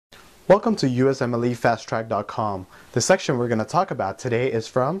Welcome to USMLEFasttrack.com. The section we're going to talk about today is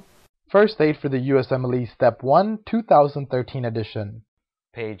from First Aid for the USMLE Step 1, 2013 edition.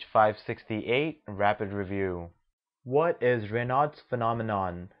 Page 568, Rapid Review. What is Raynaud's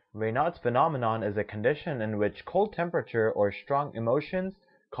phenomenon? Raynaud's phenomenon is a condition in which cold temperature or strong emotions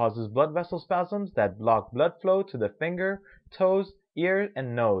causes blood vessel spasms that block blood flow to the finger, toes, ear,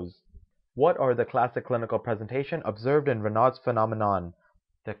 and nose. What are the classic clinical presentation observed in Raynaud's phenomenon?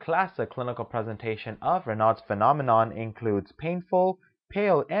 The classic clinical presentation of Raynaud's phenomenon includes painful,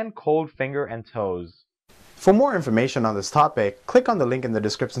 pale, and cold finger and toes. For more information on this topic, click on the link in the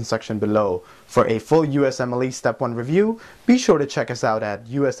description section below. For a full USMLE Step 1 review, be sure to check us out at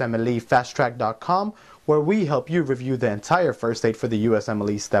USMLEFasttrack.com, where we help you review the entire first aid for the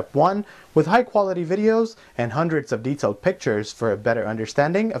USMLE Step 1 with high-quality videos and hundreds of detailed pictures for a better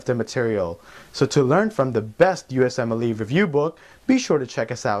understanding of the material. So to learn from the best USMLE review book, be sure to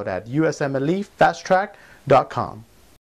check us out at USMLEFasttrack.com.